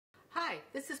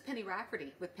This is Penny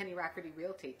Rafferty with Penny Rafferty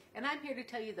Realty, and I'm here to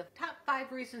tell you the top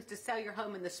 5 reasons to sell your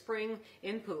home in the spring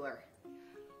in Pooler.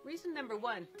 Reason number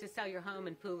 1 to sell your home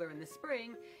in Pooler in the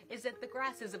spring is that the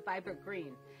grass is a vibrant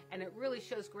green, and it really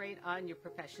shows great on your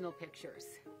professional pictures.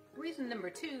 Reason number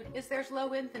 2 is there's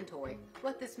low inventory.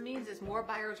 What this means is more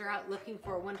buyers are out looking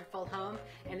for a wonderful home,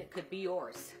 and it could be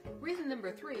yours. Reason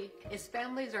number 3 is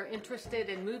families are interested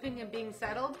in moving and being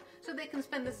settled so they can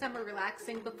spend the summer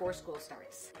relaxing before school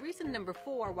starts. Reason number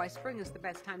 4 why spring is the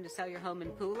best time to sell your home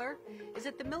in Pooler is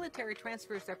that the military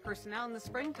transfers their personnel in the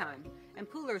springtime, and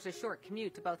Pooler is a short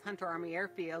commute to both Hunter Army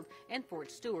Airfield and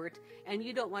Fort Stewart, and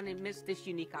you don't want to miss this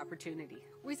unique opportunity.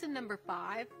 Reason number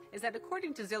 5 is that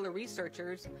according to Zillow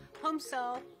researchers, homes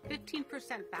sell 15%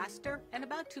 faster and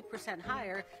about 2%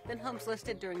 higher than homes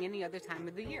listed during any other time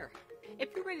of the year. If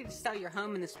you're ready to sell your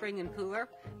home in the spring in Pooler,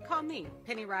 call me,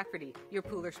 Penny Rafferty, your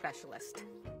Pooler specialist.